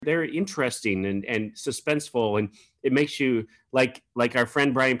They're interesting and suspenseful, and it makes you like our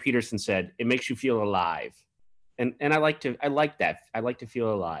friend Brian Peterson said, it makes you feel alive. And I like that. I like to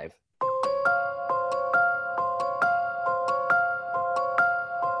feel alive.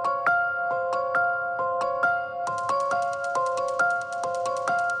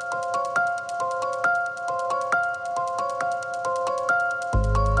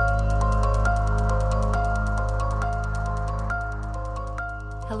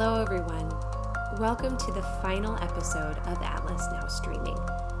 Hello everyone. Welcome to the final episode of Atlas Now Streaming.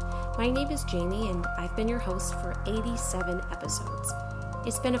 My name is Jamie and I've been your host for 87 episodes.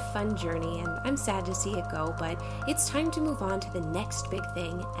 It's been a fun journey and I'm sad to see it go, but it's time to move on to the next big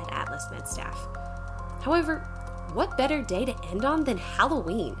thing at Atlas MedStaff. However, what better day to end on than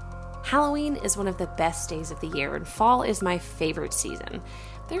Halloween? Halloween is one of the best days of the year and fall is my favorite season.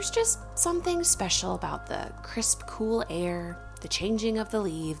 There's just something special about the crisp, cool air, the changing of the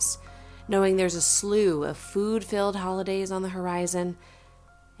leaves, knowing there's a slew of food-filled holidays on the horizon,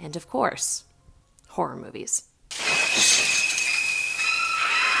 and of course, horror movies.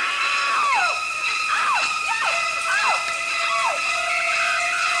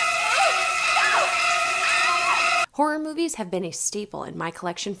 Horror movies have been a staple in my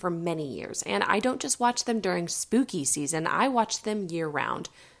collection for many years, and I don't just watch them during spooky season, I watch them year-round.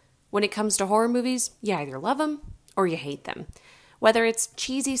 When it comes to horror movies, you either love them or you hate them. Whether it's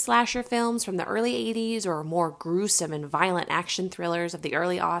cheesy slasher films from the early 80s or more gruesome and violent action thrillers of the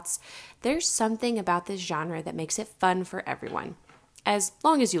early aughts, there's something about this genre that makes it fun for everyone, as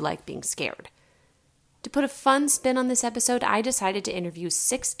long as you like being scared. To put a fun spin on this episode, I decided to interview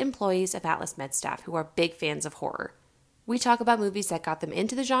 6 employees of Atlas MedStaff who are big fans of horror. We talk about movies that got them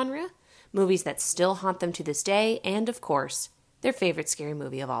into the genre, movies that still haunt them to this day, and of course, their favorite scary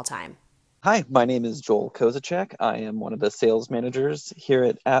movie of all time. Hi, my name is Joel Kozacek. I am one of the sales managers here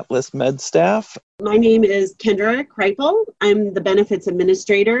at Atlas MedStaff. My name is Kendra Kreipel. I'm the benefits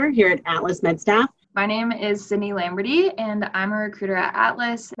administrator here at Atlas MedStaff. My name is Sydney Lamberty, and I'm a recruiter at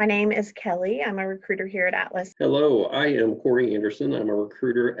Atlas. My name is Kelly. I'm a recruiter here at Atlas. Hello, I am Corey Anderson. I'm a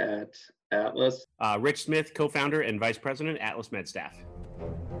recruiter at Atlas. Rich Smith, co-founder and vice president, Atlas MedStaff.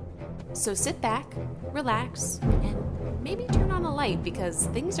 So sit back, relax, and maybe turn on a light because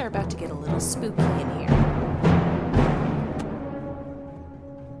things are about to get a little spooky in here.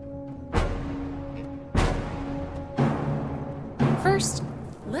 First,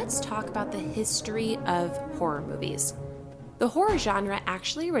 let's talk about the history of horror movies. The horror genre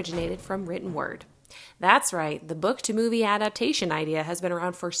actually originated from written word. That's right, the book-to-movie adaptation idea has been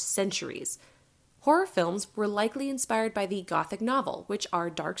around for centuries. Horror films were likely inspired by the Gothic novel, which are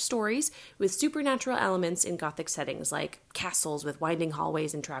dark stories with supernatural elements in Gothic settings, like castles with winding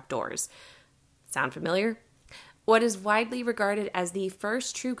hallways and trapdoors. Sound familiar? What is widely regarded as the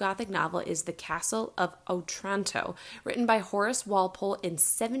first true Gothic novel is The Castle of Otranto, written by Horace Walpole in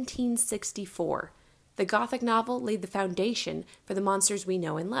 1764. The Gothic novel laid the foundation for the monsters we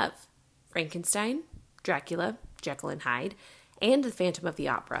know and love: Frankenstein, Dracula, Jekyll and Hyde, and the Phantom of the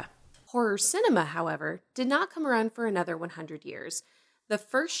Opera. Horror cinema, however, did not come around for another 100 years. The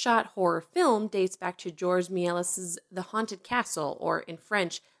first shot horror film dates back to Georges Méliès' The Haunted Castle, or in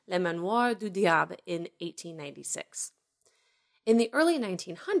French, Le Manoir du Diable, in 1896. In the early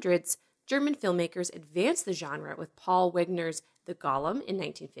 1900s, German filmmakers advanced the genre with Paul Wegener's The Golem in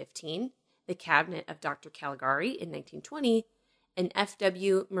 1915, The Cabinet of Dr. Caligari in 1920, and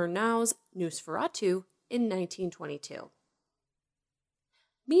F.W. Murnau's Nosferatu in 1922.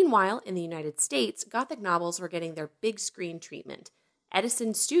 Meanwhile, in the United States, Gothic novels were getting their big screen treatment.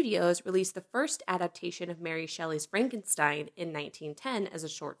 Edison Studios released the first adaptation of Mary Shelley's Frankenstein in 1910 as a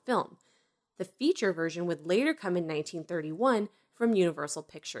short film. The feature version would later come in 1931 from Universal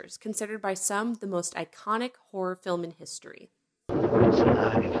Pictures, considered by some the most iconic horror film in history. It's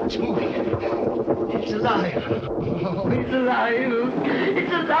alive. It's moving. It's alive. Oh, it's alive.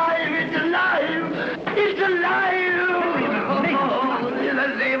 It's alive. It's alive. It's alive. Oh, in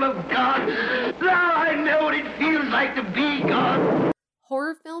the name of God. Now I know what it feels like to be God.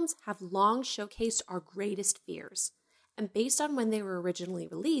 Horror films have long showcased our greatest fears. And based on when they were originally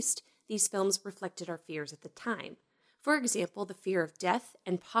released, these films reflected our fears at the time. For example, the fear of death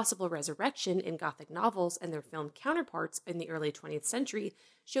and possible resurrection in Gothic novels and their film counterparts in the early 20th century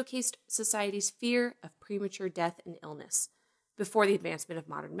showcased society's fear of premature death and illness before the advancement of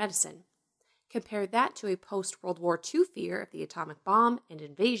modern medicine. Compare that to a post-World War II fear of the atomic bomb and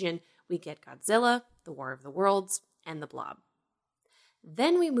invasion, we get Godzilla, The War of the Worlds, and The Blob.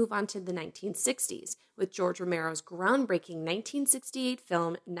 Then we move on to the 1960s with George Romero's groundbreaking 1968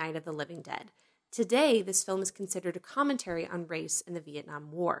 film Night of the Living Dead. Today, this film is considered a commentary on race in the Vietnam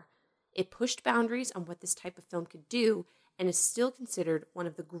War. It pushed boundaries on what this type of film could do and is still considered one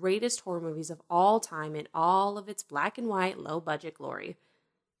of the greatest horror movies of all time in all of its black and white, low-budget glory.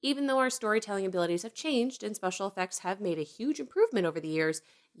 Even though our storytelling abilities have changed and special effects have made a huge improvement over the years,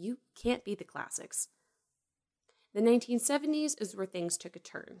 you can't beat the classics. The 1970s is where things took a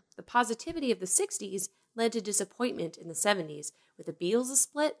turn. The positivity of the 60s led to disappointment in the 70s, with the Beatles'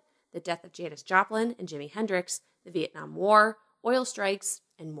 split, the death of Janis Joplin and Jimi Hendrix, the Vietnam War, oil strikes,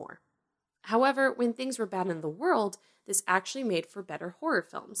 and more. However, when things were bad in the world, this actually made for better horror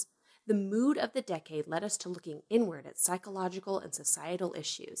films. The mood of the decade led us to looking inward at psychological and societal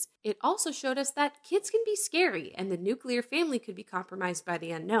issues. It also showed us that kids can be scary and the nuclear family could be compromised by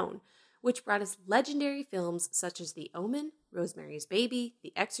the unknown, which brought us legendary films such as The Omen, Rosemary's Baby,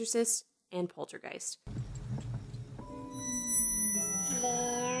 The Exorcist, and Poltergeist.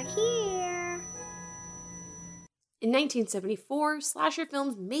 They're here. In 1974, slasher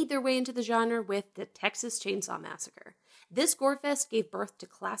films made their way into the genre with The Texas Chainsaw Massacre. This gorefest gave birth to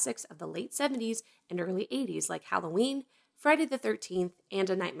classics of the late 70s and early 80s like Halloween, Friday the 13th, and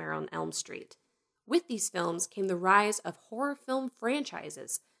A Nightmare on Elm Street. With these films came the rise of horror film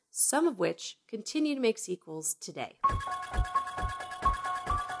franchises, some of which continue to make sequels today.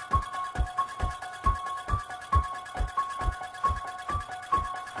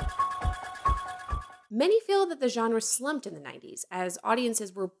 Many feel that the genre slumped in the 90s as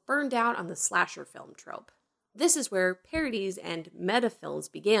audiences were burned out on the slasher film trope. This is where parodies and meta films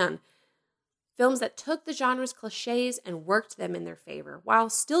began, films that took the genre's cliches and worked them in their favor while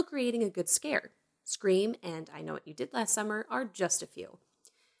still creating a good scare. Scream and I Know What You Did Last Summer are just a few.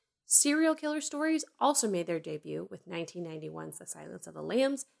 Serial killer stories also made their debut with 1991's The Silence of the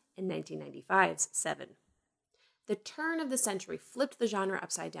Lambs and 1995's Seven. The turn of the century flipped the genre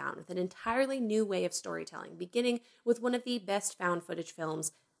upside down with an entirely new way of storytelling, beginning with one of the best found footage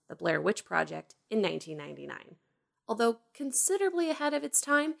films, The Blair Witch Project, in 1999. Although considerably ahead of its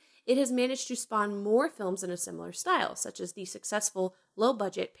time, it has managed to spawn more films in a similar style, such as the successful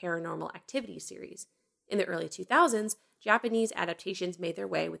low-budget Paranormal Activity series. In the early 2000s, Japanese adaptations made their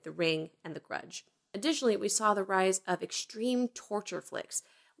way with The Ring and The Grudge. Additionally, we saw the rise of extreme torture flicks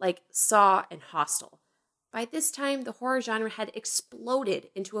like Saw and Hostel. By this time, the horror genre had exploded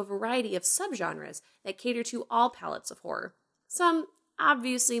into a variety of subgenres that cater to all palettes of horror, some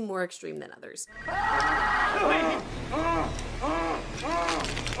obviously more extreme than others.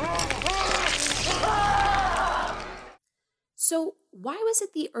 So, why was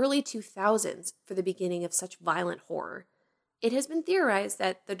it the early 2000s for the beginning of such violent horror? It has been theorized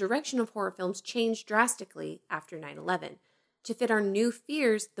that the direction of horror films changed drastically after 9/11. To fit our new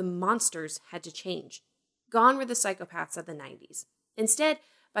fears, the monsters had to change. Gone were the psychopaths of the 90s. Instead,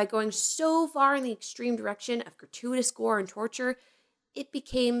 by going so far in the extreme direction of gratuitous gore and torture, it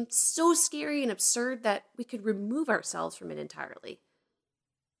became so scary and absurd that we could remove ourselves from it entirely.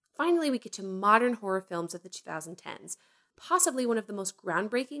 Finally, we get to modern horror films of the 2010s. Possibly one of the most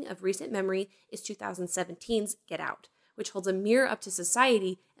groundbreaking of recent memory is 2017's Get Out, which holds a mirror up to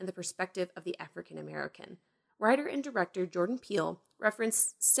society and the perspective of the African American. Writer and director Jordan Peele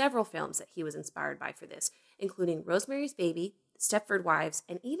referenced several films that he was inspired by for this, including Rosemary's Baby, Stepford Wives,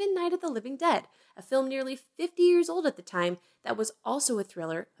 and even Night of the Living Dead, a film nearly 50 years old at the time that was also a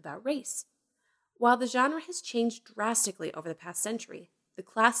thriller about race. While the genre has changed drastically over the past century, the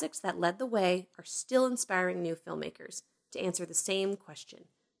classics that led the way are still inspiring new filmmakers to answer the same question.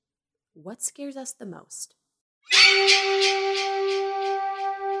 What scares us the most?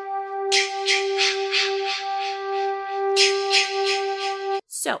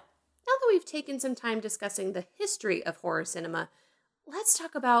 So, now that we've taken some time discussing the history of horror cinema, let's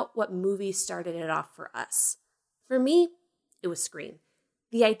talk about what movie started it off for us. For me, it was Scream.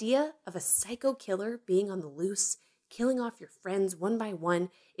 The idea of a psycho killer being on the loose, killing off your friends one by one,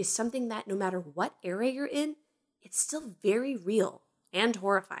 is something that no matter what era you're in, it's still very real and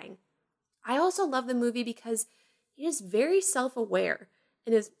horrifying. I also love the movie because it is very self-aware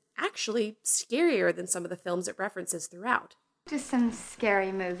and is actually scarier than some of the films it references throughout. Just some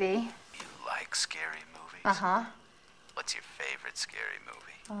scary movie. You like scary movies? Uh-huh. What's your favorite scary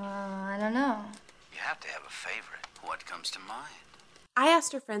movie? I don't know. You have to have a favorite. What comes to mind? I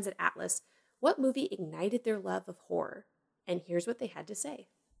asked our friends at Atlas what movie ignited their love of horror, and here's what they had to say.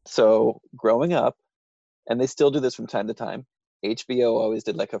 So growing up, and they still do this from time to time, HBO always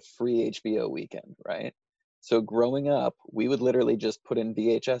did like a free HBO weekend, right? So growing up, we would literally just put in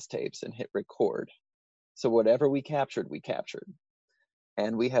VHS tapes and hit record. So whatever we captured, we captured.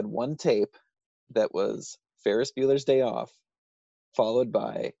 And we had one tape that was Ferris Bueller's Day Off, followed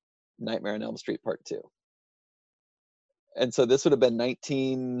by Nightmare on Elm Street Part 2. And so this would have been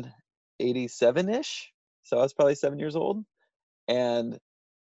 1987-ish. So I was probably 7 years old. And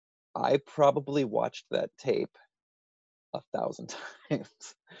I probably watched that tape 1,000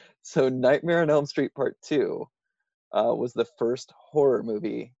 times. So Nightmare on Elm Street Part 2 was the first horror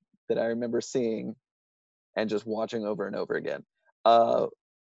movie that I remember seeing and just watching over and over again.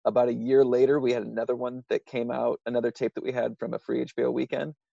 About a year later, we had another one that came out, another tape that we had from a free HBO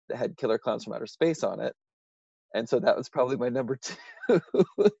weekend that had Killer Clowns from Outer Space on it. And so that was probably my number 2.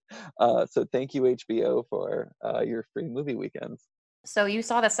 So thank you, HBO, for your free movie weekends. So you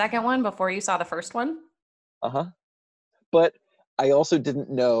saw the second one before you saw the first one? Uh-huh. But I also didn't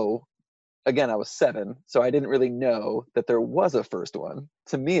know, again, I was 7, so I didn't really know that there was a first one.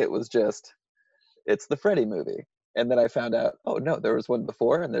 To me, it was just, it's the Freddy movie. And then I found out, oh no, there was one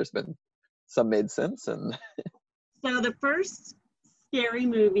before, and there's been some made since. And so the first scary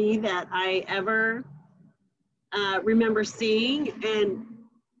movie that I ever remember seeing, and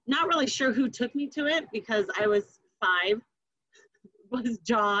not really sure who took me to it because I was 5, was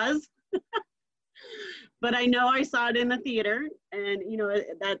Jaws. But I know I saw it in the theater, and you know,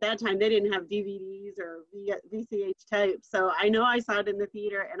 at that time they didn't have DVDs or VCH tapes, so I know I saw it in the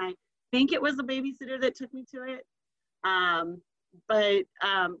theater, and I think it was a babysitter that took me to it. But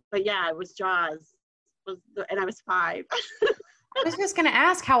yeah, it was Jaws, and I was 5. I was just gonna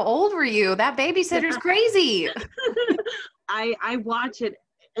ask, how old were you? That babysitter's crazy. I watch it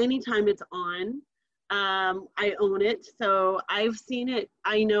anytime it's on. I own it, so I've seen it,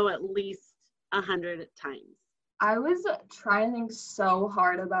 I know, at least 100 times. I was trying to think so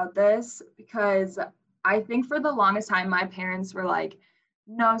hard about this because I think for the longest time my parents were like,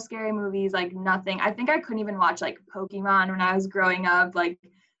 no scary movies, like nothing. I think I couldn't even watch like Pokemon when I was growing up, like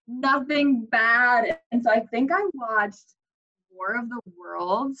nothing bad. And so I think I watched War of the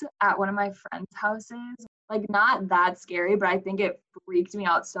Worlds at one of my friends' houses. Like not that scary, but I think it freaked me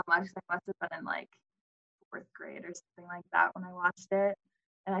out so much. I must have been in like 4th grade or something like that when I watched it.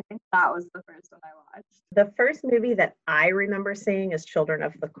 And I think that was the first one I watched. The first movie that I remember seeing is Children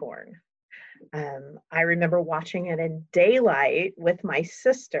of the Corn. I remember watching it in daylight with my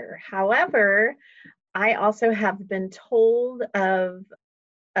sister. However, I also have been told of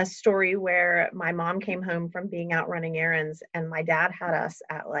a story where my mom came home from being out running errands, and my dad had us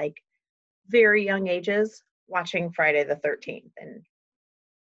at like very young ages watching Friday the 13th. And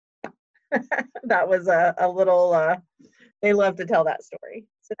that was a little, they love to tell that story.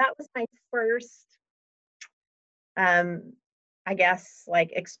 So that was my first, I guess,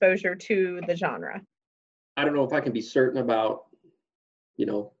 like exposure to the genre. I don't know if I can be certain about, you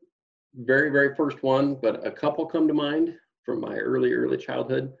know, very, very first one, but a couple come to mind from my early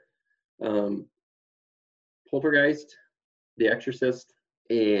childhood. Poltergeist, The Exorcist,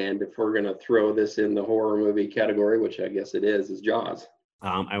 and if we're going to throw this in the horror movie category, which I guess it is Jaws.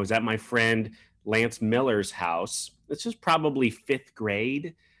 I was at my friend Lance Miller's house. This was probably 5th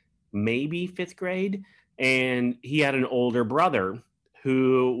grade, maybe 5th grade. And he had an older brother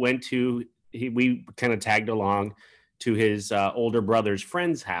who we kind of tagged along to his older brother's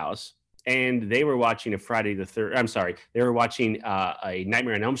friend's house. And they were watching they were watching a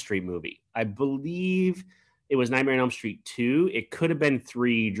Nightmare on Elm Street movie. I believe it was Nightmare on Elm Street 2. It could have been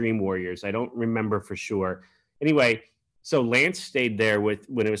 3, Dream Warriors. I don't remember for sure. Anyway, so Lance stayed there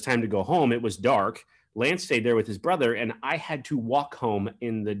when it was time to go home. It was dark. Lance stayed there with his brother, and I had to walk home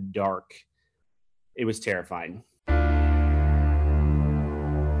in the dark. It was terrifying.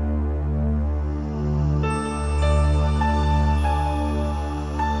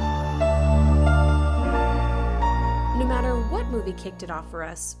 No matter what movie kicked it off for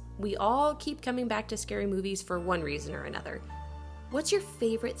us, we all keep coming back to scary movies for one reason or another. What's your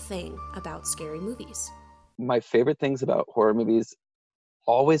favorite thing about scary movies? My favorite things about horror movies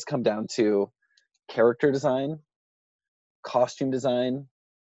always come down to character design, costume design,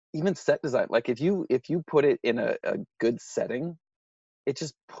 even set design. Like if you put it in a good setting, it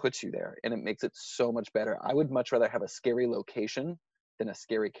just puts you there and it makes it so much better. I would much rather have a scary location than a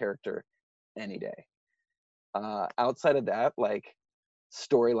scary character any day. Outside of that, like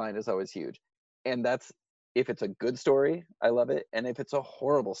storyline is always huge. And that's, if it's a good story, I love it. And if it's a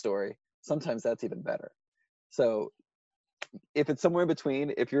horrible story, sometimes that's even better. So if it's somewhere in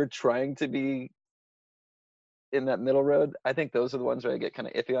between, if you're trying to be in that middle road, I think those are the ones where I get kind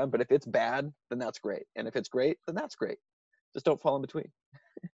of iffy on. But if it's bad, then that's great. And if it's great, then that's great. Just don't fall in between.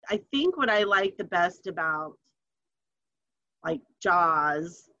 I think what I like the best about like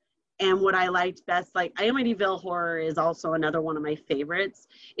Jaws, and what I liked best, like Amityville Horror is also another one of my favorites.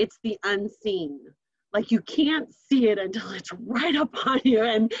 It's the unseen. like you can't see it until it's right up on you,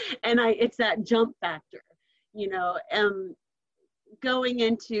 and it's that jump factor, you know. Going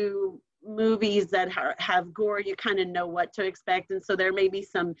into movies that have gore, you kind of know what to expect, and so there may be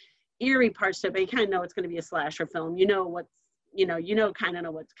some eerie parts to it, but you kind of know it's going to be a slasher film. You know what's, kind of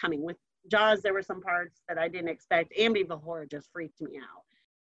know what's coming. With Jaws, there were some parts that I didn't expect. Amityville Horror just freaked me out.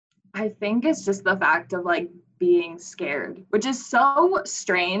 I think it's just the fact of like being scared, which is so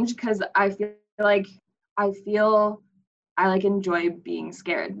strange because I feel I like enjoy being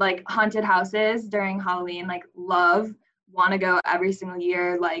scared. Like haunted houses during Halloween, like want to go every single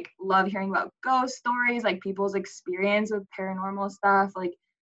year, like love hearing about ghost stories, like people's experience with paranormal stuff. Like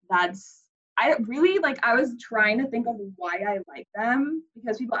I was trying to think of why I like them,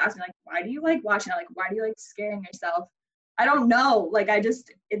 because people ask me like, why do you like watching it? Like, why do you like scaring yourself? I don't know. Like, I enjoy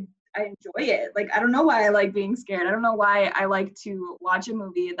it. Like, I don't know why I like being scared. I don't know why I like to watch a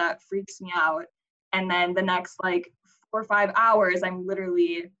movie that freaks me out, and then the next like 4 or 5 hours, I'm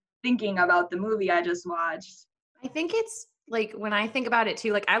literally thinking about the movie I just watched. I think it's like, when I think about it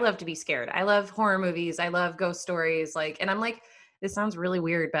too, like I love to be scared. I love horror movies. I love ghost stories. Like, and I'm like, this sounds really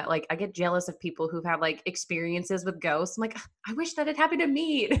weird, but like I get jealous of people who've had like experiences with ghosts. I'm like, I wish that had happened to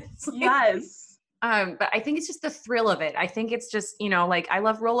me. Like, yes. But I think it's just the thrill of it. I think it's just, like I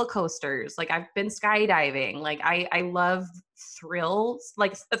love roller coasters. Like I've been skydiving. Like I love thrills,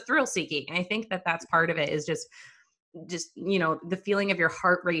 like the thrill seeking. And I think that that's part of it, is just the feeling of your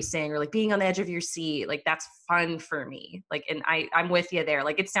heart racing, or like being on the edge of your seat. Like that's fun for me. Like, and I'm with you there.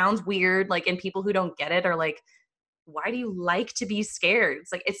 Like it sounds weird, like, and people who don't get it are like, why do you like to be scared?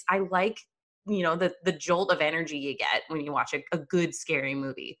 It's like, I like, the jolt of energy you get when you watch a good scary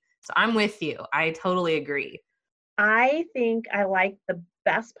movie. So I'm with you. I totally agree. I think I like the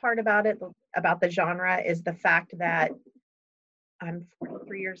best part about it, about the genre, is the fact that I'm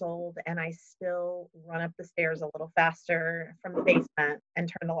 43 years old and I still run up the stairs a little faster from the basement and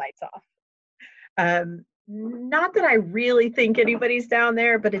turn the lights off. Not that I really think anybody's down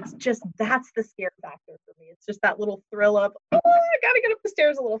there, but it's just, that's the scare factor for me. It's just that little thrill of, oh, I gotta get up the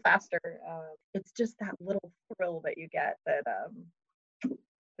stairs a little faster. It's just that little thrill that you get that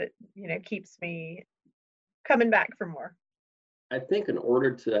keeps me coming back for more. I think in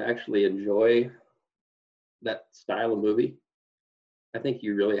order to actually enjoy that style of movie, I think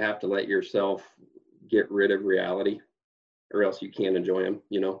you really have to let yourself get rid of reality, or else you can't enjoy them,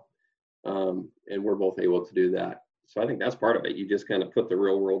 and we're both able to do that. So I think that's part of it. You just kind of put the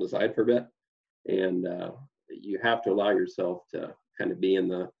real world aside for a bit, and you have to allow yourself to kind of be in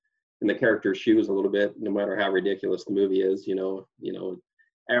the character's shoes a little bit, no matter how ridiculous the movie is.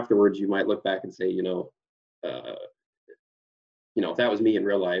 Afterwards you might look back and say, if that was me in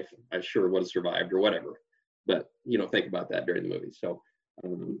real life, I sure would have survived or whatever. But think about that during the movie. So I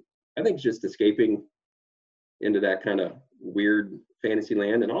think it's just escaping into that kind of weird fantasy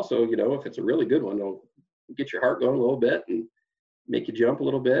land, and also, if it's a really good one, it'll get your heart going a little bit and make you jump a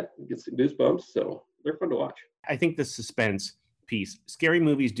little bit, get some goosebumps. So they're fun to watch. I think the suspense piece, scary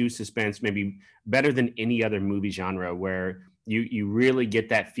movies do suspense maybe better than any other movie genre, where you really get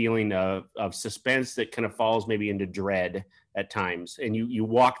that feeling of suspense that kind of falls maybe into dread at times, and you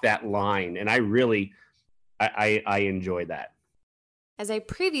walk that line, and I enjoy that. As I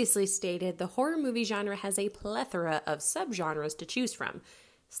previously stated, the horror movie genre has a plethora of subgenres to choose from.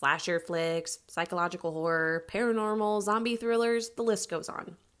 Slasher flicks, psychological horror, paranormal, zombie thrillers, the list goes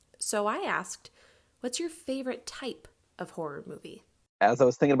on. So I asked, what's your favorite type of horror movie? As I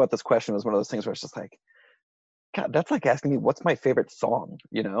was thinking about this question, it was one of those things where it's just like, God, that's like asking me what's my favorite song,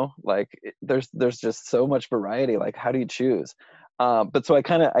 there's just so much variety. Like, how do you choose? But so I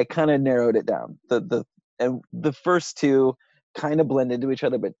kind of narrowed it down. The first two kind of blend into each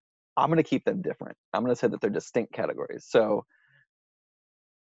other, but I'm going to keep them different. I'm going to say that they're distinct categories. So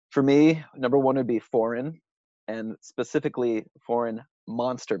for me, number one would be foreign, and specifically foreign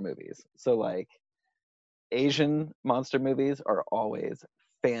monster movies. So like Asian monster movies are always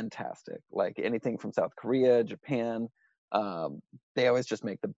fantastic. Like anything from South Korea, Japan, they always just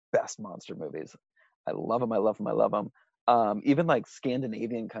make the best monster movies. I love them. I love them. I love them. Even like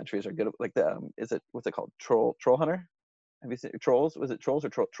Scandinavian countries are good. Like what's it called? Troll Hunter? Have you seen Trolls? Was it Trolls or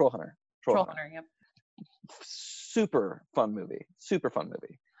Troll Hunter? Troll Hunter, yep. Super fun movie.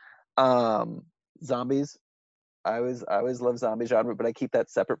 Zombies. I always love zombie genre, but I keep that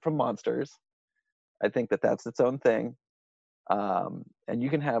separate from monsters. I think that that's its own thing. And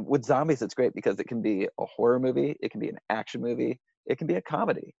you can have, with zombies, it's great because it can be a horror movie, it can be an action movie, it can be a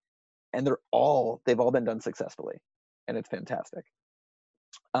comedy, and they've all been done successfully, and it's fantastic.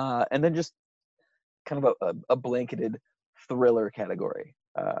 And then just kind of a blanketed thriller category.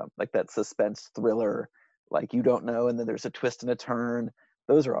 like that suspense thriller, like you don't know and then there's a twist and a turn.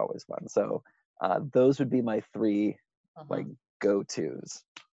 Those are always fun. So those would be my three like go-tos.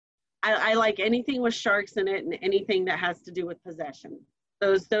 I like anything with sharks in it and anything that has to do with possession.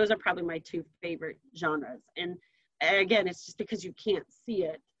 Those are probably my two favorite genres. And again, it's just because you can't see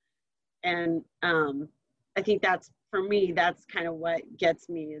it. And I think that's, for me, that's kind of what gets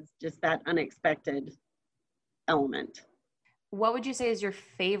me, is just that unexpected element. What would you say is your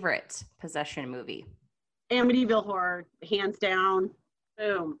favorite possession movie? Amityville Horror, hands down.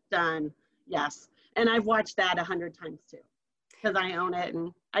 Boom, done. Yes. And I've watched that 100 times too, because I own it,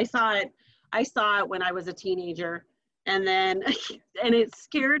 and I saw it when I was a teenager, and then and it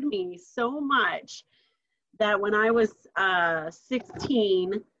scared me so much that when I was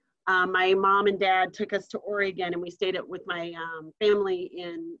 16, my mom and dad took us to Oregon, and we stayed with my family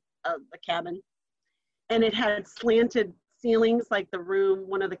in a cabin, and it had slanted ceilings, like the room,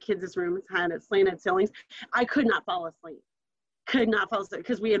 one of the kids' rooms had slanted ceilings. I could not fall asleep.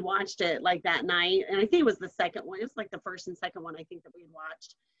 Because we had watched it like that night, and I think it was the second one. It was like the first and second one I think that we had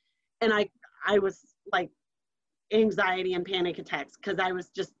watched, and I was like anxiety and panic attacks because I was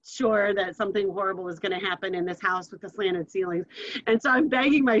just sure that something horrible was going to happen in this house with the slanted ceilings. And so I'm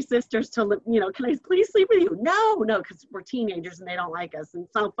begging my sisters to, can I please sleep with you? No, because we're teenagers and they don't like us. And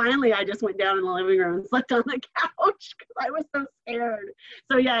so finally I just went down in the living room and slept on the couch because I was so scared.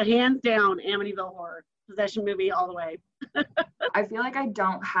 So yeah, hands down, Amityville Horror. Possession movie all the way. I feel like I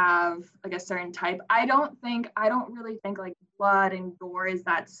don't have like a certain type. I don't really think like blood and gore is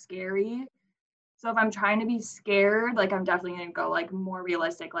that scary. So if I'm trying to be scared, like I'm definitely gonna go like more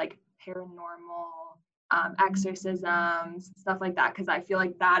realistic, like paranormal, exorcisms, stuff like that, because I feel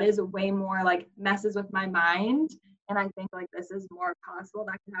like that is way more like messes with my mind. And I think like this is more possible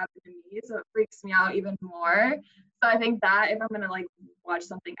that can happen to me. So it freaks me out even more. So I think that if I'm gonna like watch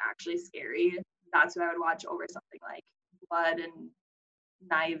something actually scary, that's what I would watch over something like blood and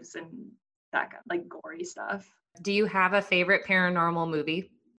knives and that kind of like gory stuff. Do you have a favorite paranormal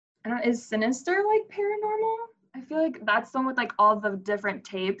movie? I don't know, is Sinister like paranormal? I feel like that's the one with like all the different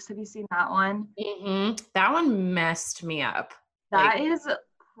tapes. Have you seen that one? Mm-hmm. That one messed me up. That is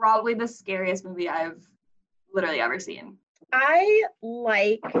probably the scariest movie I've literally ever seen. I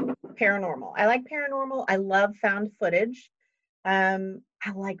like paranormal. I love found footage. I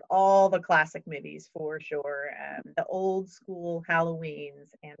like all the classic movies for sure. The old school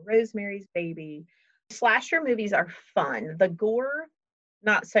Halloweens and Rosemary's Baby. Slasher movies are fun. The gore,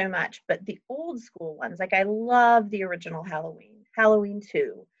 not so much, but the old school ones, like I love the original Halloween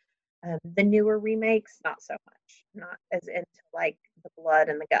 2. The newer remakes, not so much. Not as into like the blood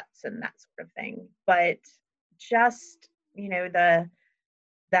and the guts and that sort of thing. But just,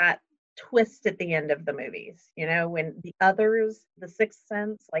 that twist at the end of the movies, when the others, the Sixth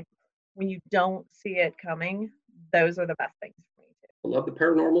Sense, like when you don't see it coming, those are the best things for me too. I love the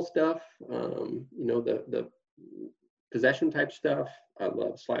paranormal stuff, the possession type stuff. I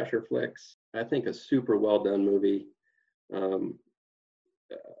love slasher flicks. I think a super well done movie was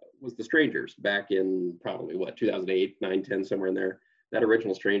The Strangers back in probably 2008, 9, 10, somewhere in there. That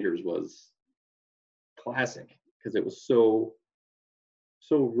original Strangers was classic because it was so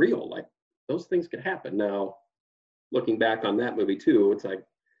real, like those things could happen. Now, looking back on that movie too, it's like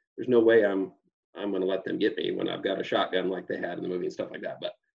there's no way I'm going to let them get me when I've got a shotgun like they had in the movie and stuff like that.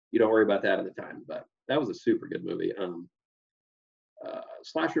 But you don't worry about that at the time. But that was a super good movie.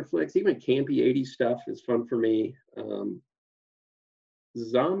 Slasher flicks, even campy 80s stuff is fun for me.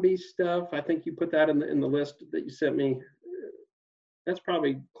 Zombie stuff, I think you put that in the list that you sent me. That's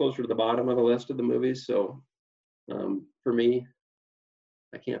probably closer to the bottom of the list of the movies. So for me,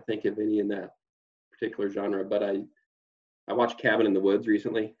 I can't think of any in that particular genre, but I watched Cabin in the Woods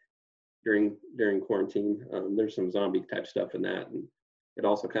recently during quarantine. There's some zombie type stuff in that, and it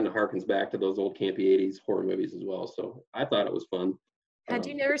also kind of harkens back to those old campy 80s horror movies as well. So I thought it was fun. Had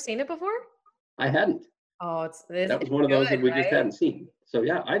you never seen it before? I hadn't. Oh, that was one of those that we just hadn't seen. So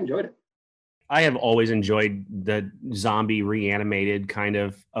yeah, I enjoyed it. I have always enjoyed the zombie reanimated kind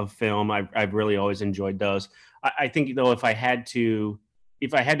of film. I've really always enjoyed those. I think though, if I had to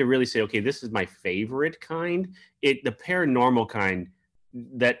really say, okay, this is my favorite kind, the paranormal kind,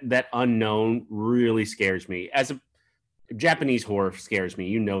 that unknown really scares me. As a Japanese horror scares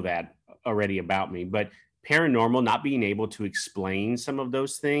me, that already about me, but paranormal, not being able to explain some of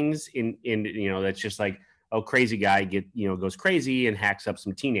those things in that's just like, oh, crazy guy goes crazy and hacks up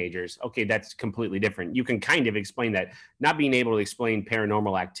some teenagers. Okay, that's completely different. You can kind of explain that. Not being able to explain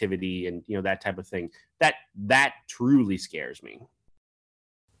paranormal activity and that type of thing, that truly scares me.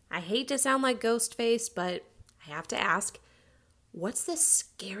 I hate to sound like Ghostface, but I have to ask, What's the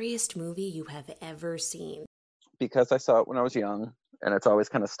scariest movie you have ever seen? Because I saw it when I was young, and it's always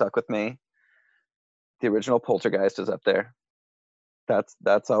kind of stuck with me. The original Poltergeist is up there.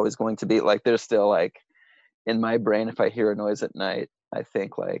 That's always going to be like, there's still like in my brain, if I hear a noise at night, I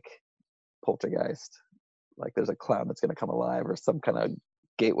think like Poltergeist, like there's a clown that's going to come alive, or some kind of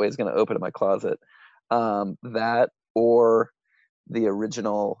gateway is going to open in my closet. That, or the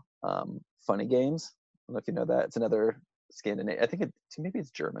original Funny Games. I don't know if you know that. It's another Scandinavian. I think maybe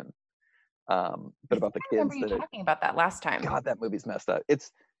it's German. But about the I kids. remember you talking about that last time. God, that movie's messed up. It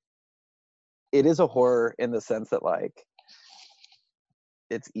is a horror in the sense that like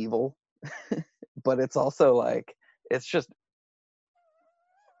it's evil, but it's also like it's just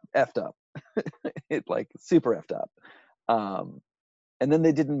effed up. It like super effed up. And then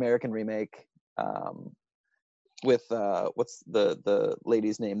they did an American remake with what's the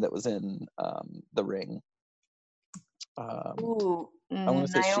lady's name that was in The Ring. Ooh, I want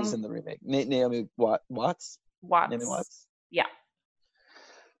to say she's in the remake. Naomi Watts. Naomi Watts. Yeah.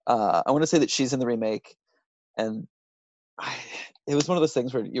 I want to say that she's in the remake, and it was one of those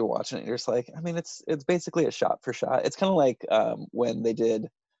things where you're watching it and you're just like, I mean, it's basically a shot for shot. It's kind of like when they did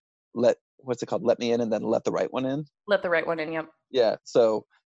what's it called? Let Me In, and then Let the Right One In. Let the Right One In, yep. Yeah, so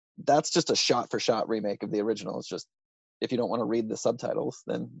that's just a shot for shot remake of the original. It's just, if you don't want to read the subtitles,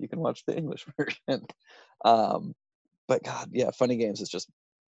 then you can watch the English version. But God, yeah, Funny Games is just,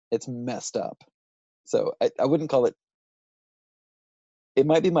 it's messed up. So I wouldn't call it, it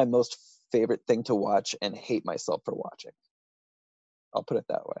might be my most favorite thing to watch and hate myself for watching. I'll put it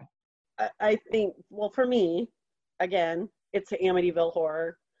that way. I think, well, for me, again, it's Amityville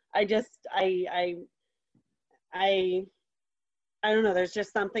Horror. I don't know. There's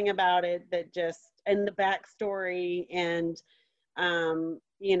just something about it that just, and the backstory and,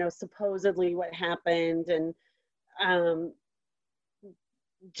 supposedly what happened, and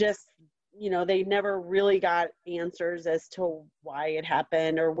just, they never really got answers as to why it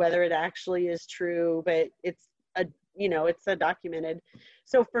happened or whether it actually is true, but it's a documented.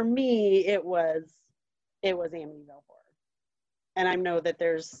 So for me, it was Amityville Horror. And I know that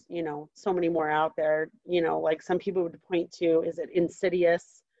there's, so many more out there, like some people would point to, is it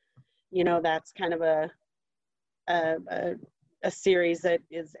Insidious? That's kind of a series that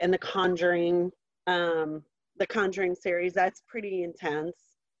is, and The Conjuring series, that's pretty intense.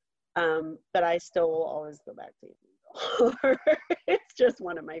 But I still will always go back to Amityville Horror. It's just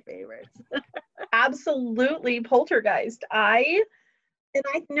one of my favorites. Absolutely, Poltergeist. I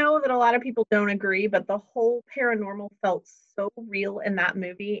know that a lot of people don't agree, but the whole paranormal felt so real in that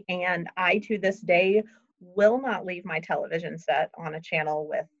movie. And I, to this day, will not leave my television set on a channel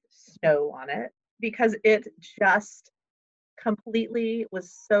with snow on it, because it just completely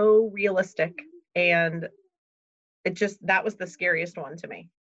was so realistic. And that was the scariest one to me.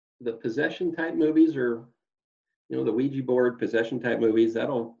 The possession type movies, or the Ouija board possession type movies,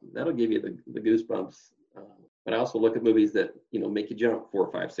 that'll give you the goosebumps. But I also look at movies that make you jump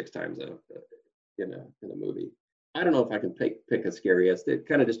 4, 5, 6 times in a movie. I don't know if I can pick a scariest. It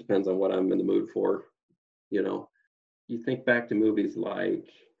kind of just depends on what I'm in the mood for. You think back to movies like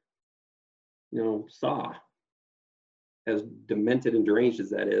Saw. As demented and deranged as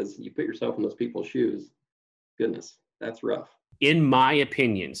that is, you put yourself in those people's shoes. Goodness, that's rough. In my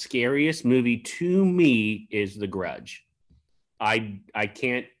opinion, scariest movie to me is The Grudge. I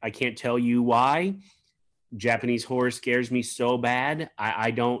can't tell you why. Japanese horror scares me so bad.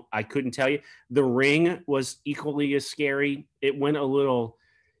 I couldn't tell you. The Ring was equally as scary. It went a little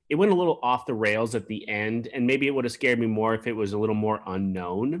off the rails at the end, and maybe it would have scared me more if it was a little more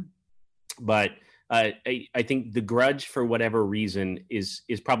unknown. But I think The Grudge, for whatever reason, is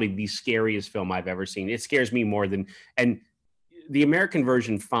probably the scariest film I've ever seen. It scares me more than, and the American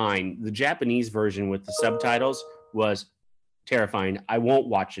version, fine. The Japanese version with the subtitles was terrifying. I won't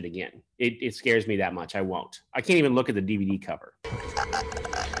watch it again. It scares me that much. I won't. I can't even look at the DVD cover.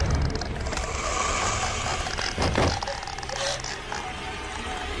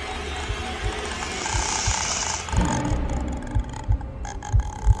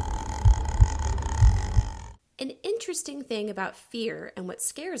 An interesting thing about fear and what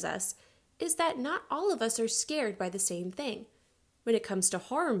scares us is that not all of us are scared by the same thing. When it comes to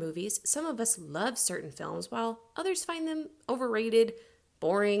horror movies, some of us love certain films while others find them overrated,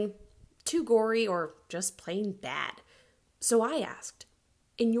 boring, too gory, or just plain bad. So I asked,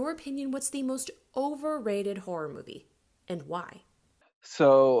 in your opinion, what's the most overrated horror movie and why?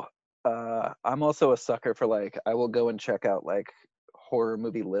 So I'm also a sucker for I will go and check out horror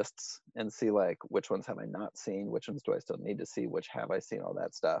movie lists and see which ones have I not seen, which ones do I still need to see, which have I seen, all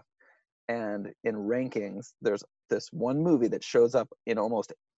that stuff. And in rankings, there's this one movie that shows up in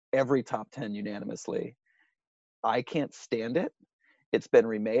almost every top 10 unanimously. I can't stand it. It's been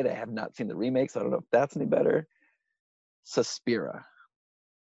remade. I have not seen the remakes. I don't know if that's any better. Suspiria.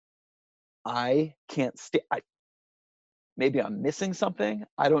 I can't stand. Maybe I'm missing something.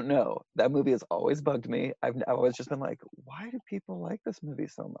 I don't know. That movie has always bugged me. I've always just been like, why do people like this movie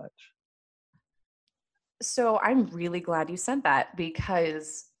so much? So I'm really glad you said that,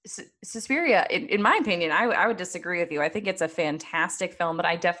 because Suspiria, in my opinion, I would disagree with you. I think it's a fantastic film, but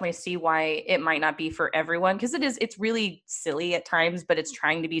I definitely see why it might not be for everyone, because it's really silly at times, but it's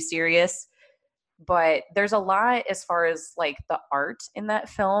trying to be serious. But there's a lot as far as like the art in that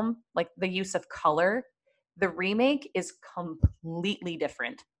film, like the use of color. The remake is completely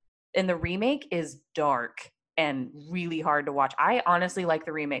different. And the remake is dark and really hard to watch. I honestly like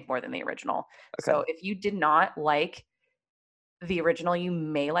the remake more than the original. Okay. So if you did not like the original, you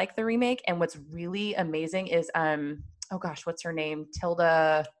may like the remake. And what's really amazing is oh gosh, what's her name?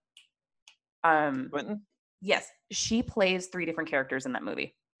 Tilda Swinton? Yes, she plays 3 different characters in that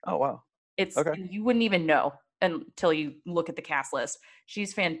movie. Oh wow. It's Okay. You wouldn't even know until you look at the cast list.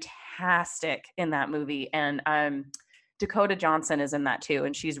 She's fantastic in that movie, and Dakota Johnson is in that too,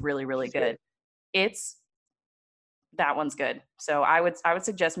 and she's really, really good. That one's good. So I would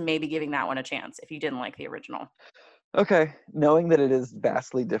suggest maybe giving that one a chance if you didn't like the original. Okay, knowing that it is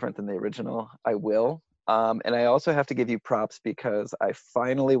vastly different than the original, I will. And I also have to give you props because I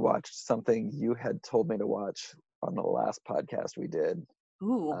finally watched something you had told me to watch on the last podcast we did.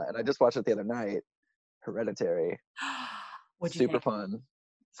 Ooh. And I just watched it the other night. Hereditary. What'd you Super think? fun.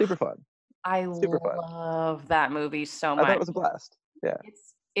 Super fun. I Super fun. love that movie so I much. thought it was a blast. Yeah.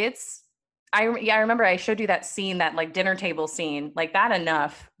 I remember I showed you that scene, that like dinner table scene, like that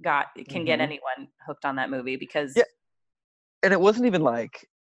enough can get anyone hooked on that movie, because Yeah. And it wasn't even like,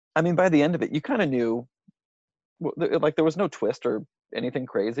 I mean, by the end of it, you kind of knew, like there was no twist or anything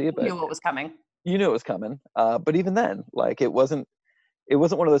crazy, but you knew what was coming. You knew it was coming. But even then, like it wasn't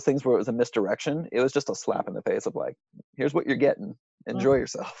one of those things where it was a misdirection. It was just a slap in the face of like, here's what you're getting. Enjoy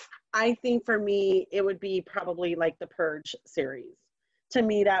yourself. I think for me, it would be probably like the Purge series. To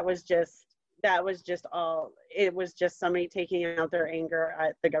me, that was just all, it was just somebody taking out their anger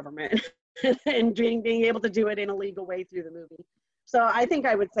at the government and being able to do it in a legal way through the movie. So I think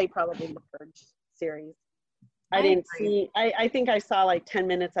I would say probably the Purge series. I think I saw like 10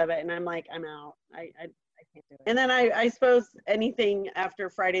 minutes of it and I'm like, I'm out. I can't do it. And then I suppose anything after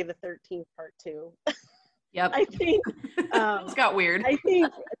Friday the 13th part 2. Yep. I think it's got weird. I think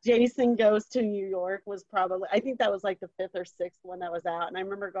Jason Goes to New York was probably, I think that was like the 5th or 6th one that was out. And I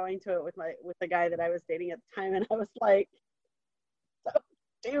remember going to it with the guy that I was dating at the time, and I was like, so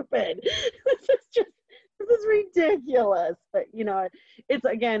stupid. This is ridiculous. But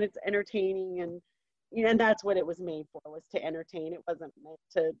it's entertaining, and that's what it was made for, was to entertain. It wasn't meant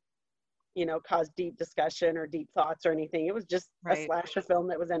to cause deep discussion or deep thoughts or anything. It was just a slasher film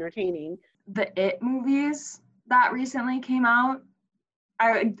that was entertaining. The It movies that recently came out,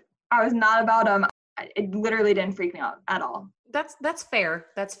 I was not about them. It literally didn't freak me out at all. That's fair.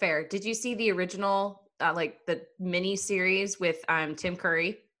 That's fair. Did you see the original, like the mini series with Tim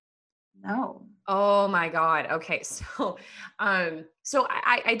Curry? No. Oh my God. Okay. So I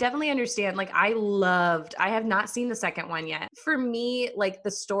definitely understand. Like I have not seen the second one yet. For me, like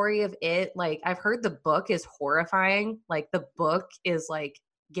the story of it, like I've heard the book is horrifying. Like the book is like,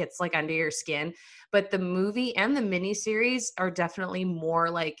 gets like under your skin, but the movie and the miniseries are definitely more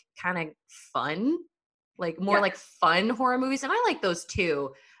like kind of fun, like more like fun horror movies. And I like those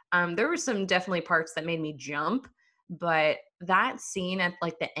too. There were some definitely parts that made me jump, but that scene at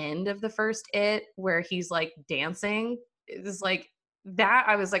like the end of the first It, where he's like dancing, is like that.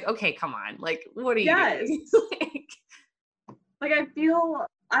 I was like, okay, come on. Like, what are you doing? Like, I feel,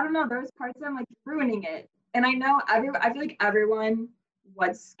 I don't know, there's parts that I'm like ruining it. And I know I feel like everyone,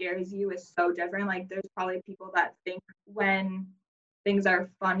 what scares you is so different. Like, there's probably people that think when things are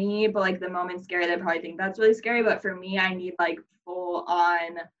funny, but like the moment's scary, they probably think that's really scary. But for me, I need like full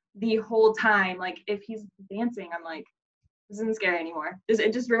on the whole time. Like, if he's dancing, I'm like, this isn't scary anymore.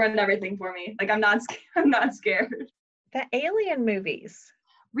 It just ruined everything for me. Like, I'm not scared. The Alien movies.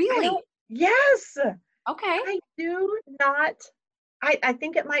 Really? Yes. Okay. I do not. I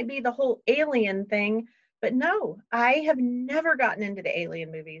think it might be the whole Alien thing, but no, I have never gotten into the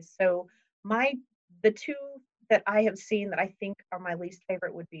Alien movies. So the two that I have seen that I think are my least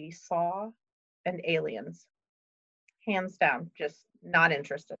favorite would be Saw and Aliens. Hands down, just not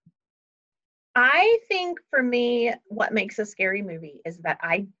interested. I think for me, what makes a scary movie is that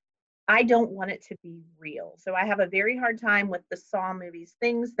I don't want it to be real. So I have a very hard time with the Saw movies,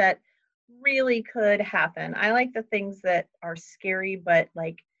 things that really could happen. I like the things that are scary, but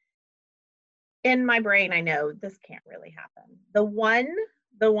like in my brain, I know this can't really happen. The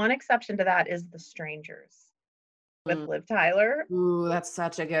one exception to that is The Strangers with Liv Tyler. Ooh, that's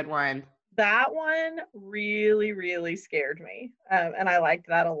such a good one. That one really, really scared me. And I liked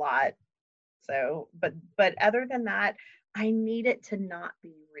that a lot. So, but other than that, I need it to not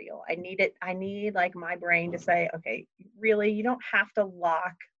be real. I need like my brain to say, okay, really, you don't have to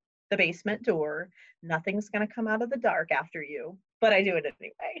lock the basement door. Nothing's going to come out of the dark after you, but I do it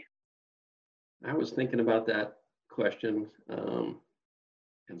anyway. I was thinking about that question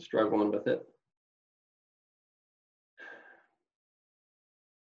and struggling with it.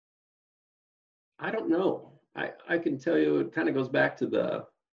 I don't know. I can tell you it kind of goes back to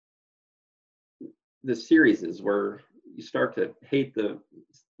the series where you start to hate the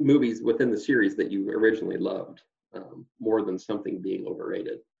movies within the series that you originally loved more than something being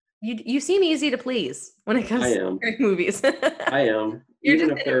overrated. You seem easy to please when it comes to movies. I am. You're Even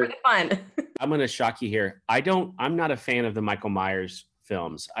just if in it they're for the fun. I'm going to shock you here. I'm not a fan of the Michael Myers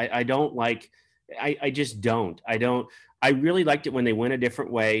films. I don't like, I just don't. I really liked it when they went a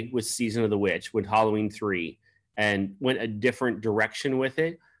different way with Season of the Witch, with Halloween 3, and went a different direction with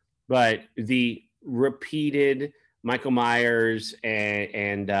it. But the repeated Michael Myers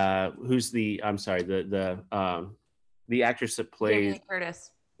and who's the actress that plays Jamie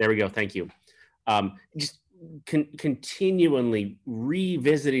Curtis. There we go. Thank you. Just continually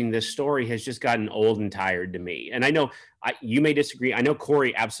revisiting this story has just gotten old and tired to me. And I know you may disagree. I know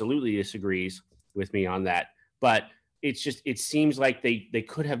Corey absolutely disagrees with me on that, but it seems like they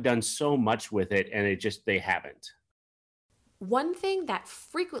could have done so much with it, and they haven't. One thing that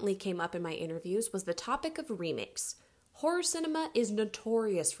frequently came up in my interviews was the topic of remakes. Horror cinema is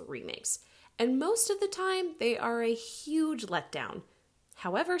notorious for remakes, and most of the time they are a huge letdown.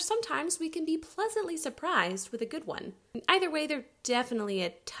 However, sometimes we can be pleasantly surprised with a good one. Either way, they're definitely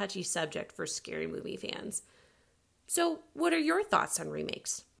a touchy subject for scary movie fans. So, what are your thoughts on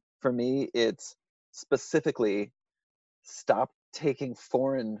remakes? For me, it's specifically stop taking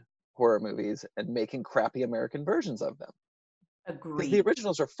foreign horror movies and making crappy American versions of them. Agreed. Because the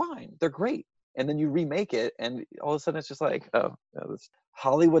originals are fine. They're great. And then you remake it, and all of a sudden it's just like,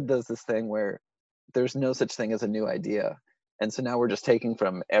 Hollywood does this thing where there's no such thing as a new idea. And so now we're just taking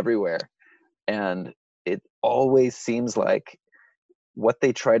from everywhere. And it always seems like what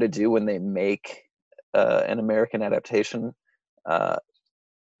they try to do when they make an American adaptation,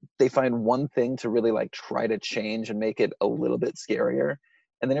 they find one thing to really like try to change and make it a little bit scarier.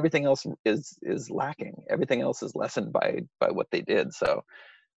 And then everything else is lacking. Everything else is lessened by what they did. So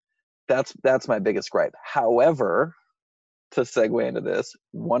that's my biggest gripe. However, to segue into this,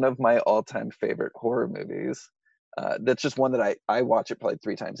 one of my all-time favorite horror movies, that's just one that I watch it probably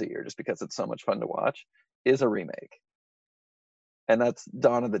 3 times a year just because it's so much fun to watch, is a remake. And that's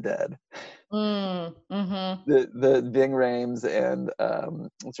Dawn of the Dead. Mm-hmm. The Ving Rhames and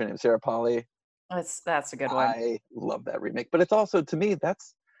what's her name, Sarah Polley. That's a good one. I love that remake, but it's also, to me,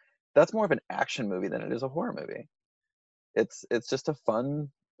 that's more of an action movie than it is a horror movie. It's just a fun,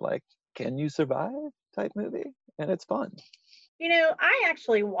 like, can you survive type movie, and it's fun. You know, I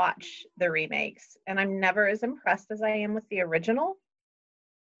actually watch the remakes, and I'm never as impressed as I am with the original.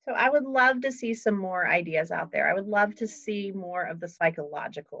 So I would love to see some more ideas out there. I would love to see more of the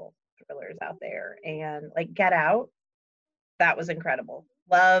psychological thrillers out there. And like Get Out, that was incredible.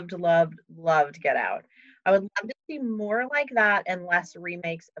 Loved Get Out. I would love to see more like that and less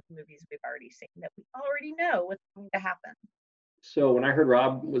remakes of movies we've already seen that we already know what's going to happen. So when I heard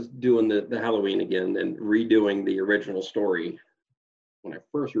Rob was doing the Halloween again and redoing the original story, when I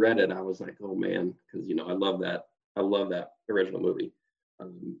first read it, I was like, oh man, because I love that original movie.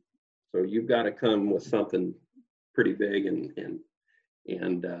 So you've got to come with something pretty big and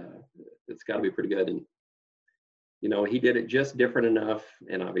it's got to be pretty good. And he did it just different enough,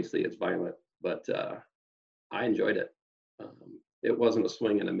 and obviously it's violent, but I enjoyed it. It wasn't a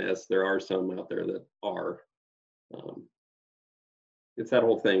swing and a miss. There are some out there that are. It's that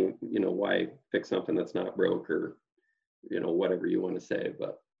whole thing, why fix something that's not broke, or whatever you want to say.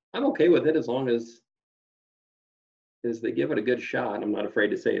 But I'm okay with it as long as they give it a good shot. I'm not afraid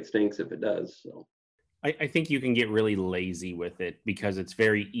to say it stinks if it does. So I think you can get really lazy with it because it's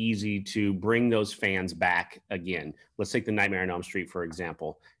very easy to bring those fans back again. Let's take the Nightmare on Elm Street, for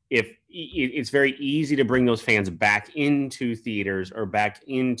example. If it's very easy to bring those fans back into theaters or back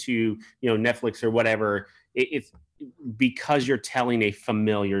into Netflix or whatever, it's because you're telling a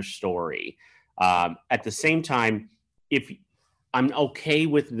familiar story. At the same time, if I'm okay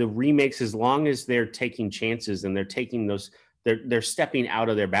with the remakes as long as they're taking chances and they're taking they're stepping out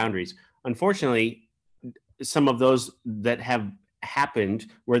of their boundaries. unfortunately, some of those that have happened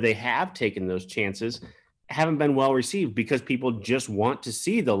where they have taken those chances haven't been well received because people just want to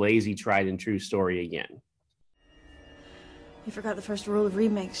see the lazy, tried and true story again. You forgot the first rule of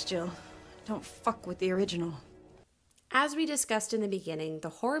remakes, Jill. Don't fuck with the original. As we discussed in the beginning, the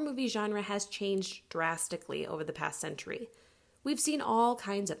horror movie genre has changed drastically over the past century. We've seen all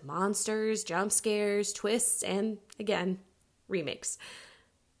kinds of monsters, jump scares, twists, and, again, remakes.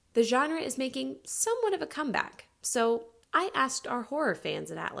 The genre is making somewhat of a comeback, so I asked our horror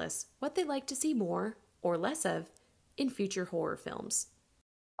fans at Atlas what they'd like to see more or less of in future horror films.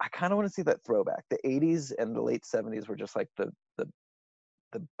 I kind of want to see that throwback. The 80s and the late 70s were just like the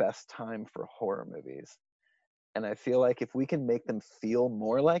best time for horror movies. And I feel like if we can make them feel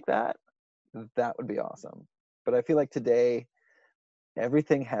more like that, that would be awesome. But I feel like today,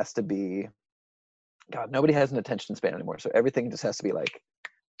 everything has to be, God, nobody has an attention span anymore. So everything just has to be like,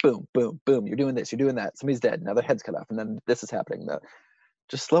 boom, boom, boom. You're doing this, you're doing that. Somebody's dead. Now their head's cut off. And then this is happening.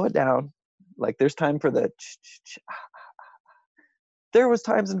 Just slow it down. Like there's time for the There was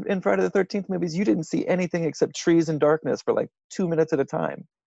times in Friday the 13th movies, you didn't see anything except trees and darkness for like 2 minutes at a time.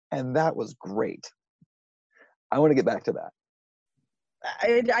 And that was great. I want to get back to that.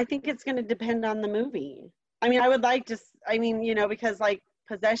 I think it's going to depend on the movie. I mean, I would like to, because like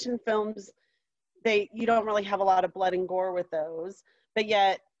possession films, you don't really have a lot of blood and gore with those. But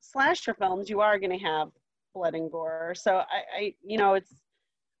yet slasher films, you are going to have blood and gore. So it's,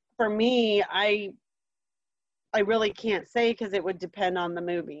 for me, I really can't say because it would depend on the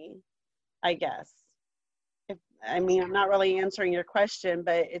movie, I guess. I'm not really answering your question,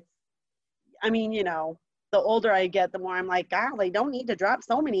 but the older I get, the more I'm like, God, they don't need to drop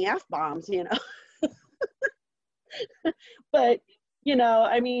so many F-bombs, But,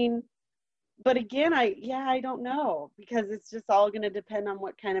 but again, I don't know because it's just all going to depend on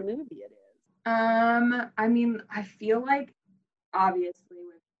what kind of movie it is. I feel like obviously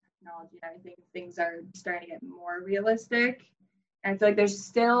with technology and everything, things are starting to get more realistic. And I feel like there's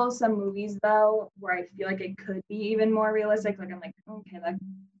still some movies though where I feel like it could be even more realistic. Like I'm like, okay,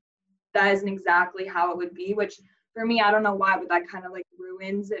 that isn't exactly how it would be, which for me, I don't know why, but that kind of like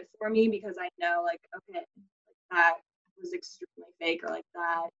ruins it for me because I know like, okay, like that was extremely fake or like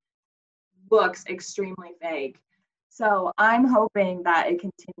that looks extremely fake. So I'm hoping that it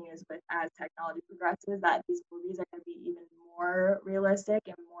continues with as technology progresses, that these movies are going to be even more realistic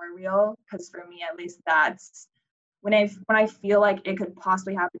and more real. Because for me, at least, that's when I feel like it could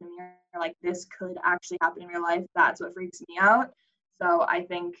possibly happen to me, or like this could actually happen in real life. That's what freaks me out. So I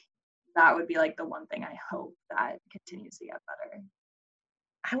think that would be like the one thing I hope that continues to get better.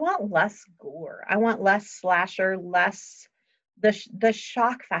 I want less gore. I want less slasher, less. The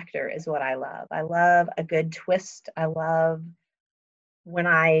shock factor is what I love. I love a good twist. I love when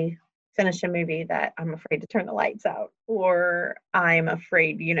I finish a movie that I'm afraid to turn the lights out, or I'm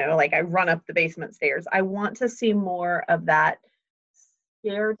afraid, like I run up the basement stairs. I want to see more of that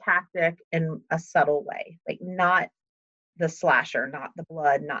scare tactic in a subtle way, like not the slasher, not the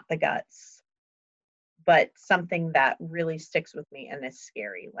blood, not the guts, but something that really sticks with me and is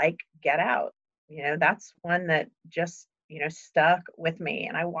scary, like Get Out. That's one that just stuck with me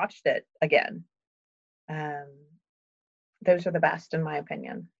and I watched it again. Those are the best in my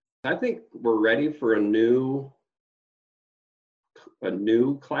opinion. I think we're ready for a new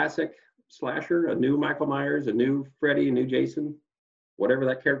classic slasher, a new Michael Myers, a new Freddy, a new Jason, whatever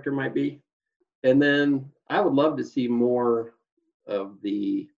that character might be. And then I would love to see more of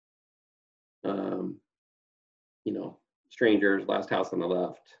the Strangers, Last House on the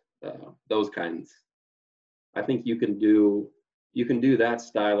Left, those kinds. I think you can do that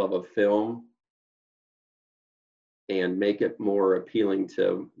style of a film and make it more appealing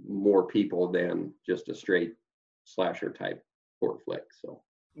to more people than just a straight slasher type horror flick. So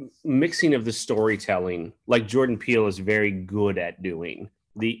mixing of the storytelling, like Jordan Peele is very good at doing.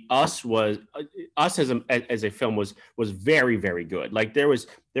 The Us as a film was very, very good. Like there was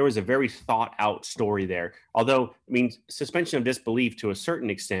a very thought out story there. Although, suspension of disbelief to a certain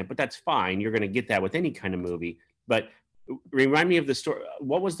extent, but that's fine. You're going to get that with any kind of movie. But remind me of the story.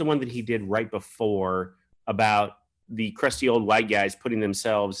 What was the one that he did right before about the crusty old white guys putting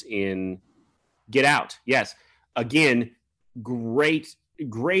themselves in Get Out? Yes. Again, great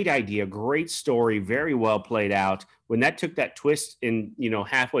idea, great story, very well played out. When that took that twist in,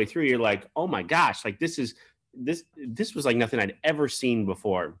 halfway through, you're like, oh my gosh, like this was like nothing I'd ever seen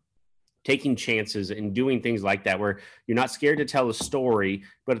before. Taking chances and doing things like that, where you're not scared to tell a story,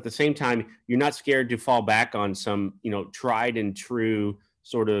 but at the same time, you're not scared to fall back on some, tried and true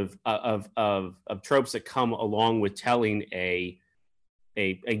sort of tropes that come along with telling a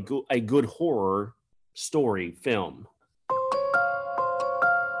a good horror story film.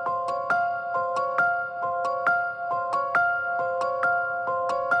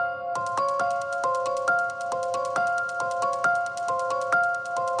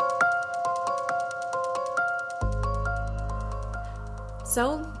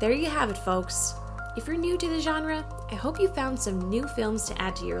 So, there you have it, folks. If you're new to the genre, I hope you found some new films to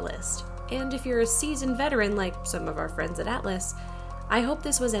add to your list. And if you're a seasoned veteran like some of our friends at Atlas, I hope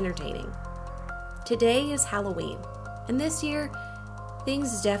this was entertaining. Today is Halloween, and this year,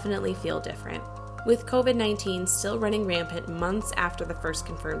 things definitely feel different. With COVID-19 still running rampant months after the first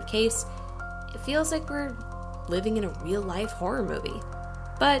confirmed case, it feels like we're living in a real-life horror movie.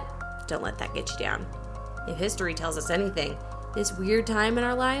 But don't let that get you down. If history tells us anything, this weird time in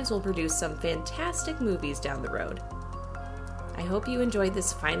our lives will produce some fantastic movies down the road. I hope you enjoyed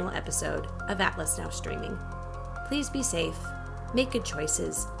this final episode of Atlas Now Streaming. Please be safe, make good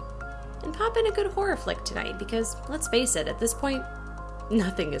choices, and pop in a good horror flick tonight because, let's face it, at this point,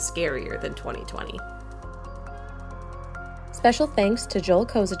 nothing is scarier than 2020. Special thanks to Joel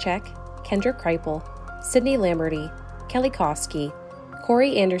Kozacek, Kendra Kreipel, Sydney Lamberty, Kelly Kosky,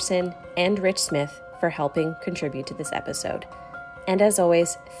 Corey Anderson, and Rich Smith for helping contribute to this episode. And as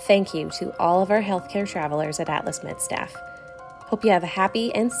always, thank you to all of our healthcare travelers at Atlas Med staff. Hope you have a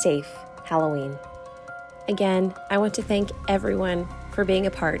happy and safe Halloween. Again, I want to thank everyone for being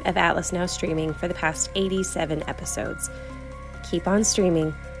a part of Atlas Now Streaming for the past 87 episodes. Keep on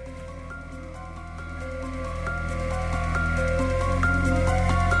streaming